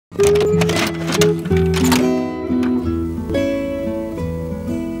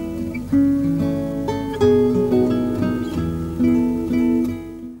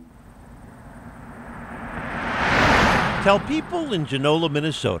Tell people in Genola,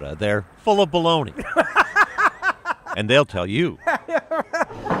 Minnesota, they're full of baloney. And they'll tell you,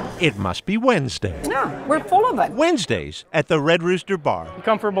 it must be Wednesday. Yeah, we're full of it. Wednesdays at the Red Rooster Bar. You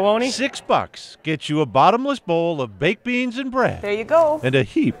come for bologna? $6 gets you a bottomless bowl of baked beans and bread. There you go. And a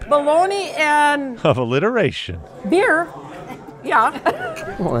heap Bologna and of alliteration. beer. Yeah.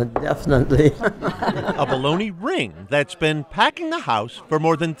 Well, definitely. A bologna ring that's been packing the house for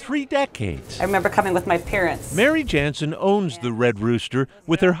more than 3 decades. I remember coming with my parents. Mary Jansen owns the Red Rooster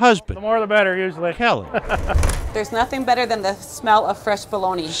with her husband, The more the better, usually. Kelly. There's nothing better than the smell of fresh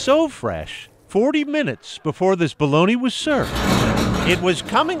bologna. So fresh, 40 minutes before this bologna was served, it was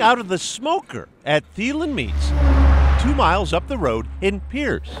coming out of the smoker at Thielen Meats, 2 miles up the road in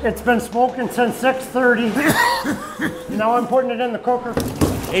Pierce. It's been smoking since 6:30. Now I'm putting it in the cooker.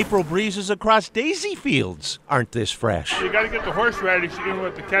 April breezes across daisy fields aren't this fresh. You got to get the horseradish in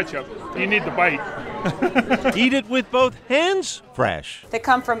with the ketchup. You need the bite. Eat it with both hands fresh, They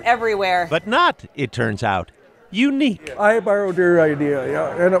come from everywhere. but not, it turns out, unique. I borrowed your idea,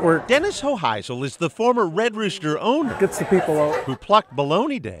 yeah, and it worked. Dennis Hoheisel is the former Red Rooster owner Gets the people out. who plucked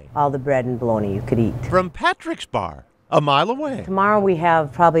Bologna Day All the bread and bologna you could eat. from Patrick's Bar, a mile away. Tomorrow we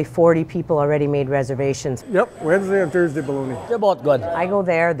have probably 40 people already made reservations. Yep, Wednesday and Thursday bologna. They're both good. I go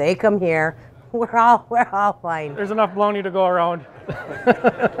there, they come here. We're all fine. There's enough bologna to go around.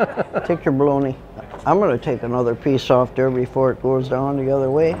 Take your bologna. I'm going to take another piece off there before it goes down the other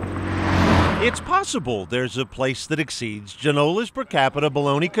way. It's possible there's a place that exceeds Genola's per capita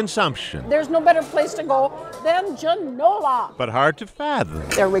bologna consumption, There's no better place to go than Genola. but hard to fathom.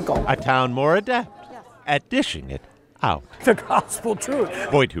 There we go. A town more adept at dishing it out. The gospel truth.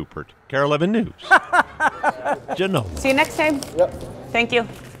 Boyd Huppert, KARE 11 News. Genola. See you next time. Yep. Thank you.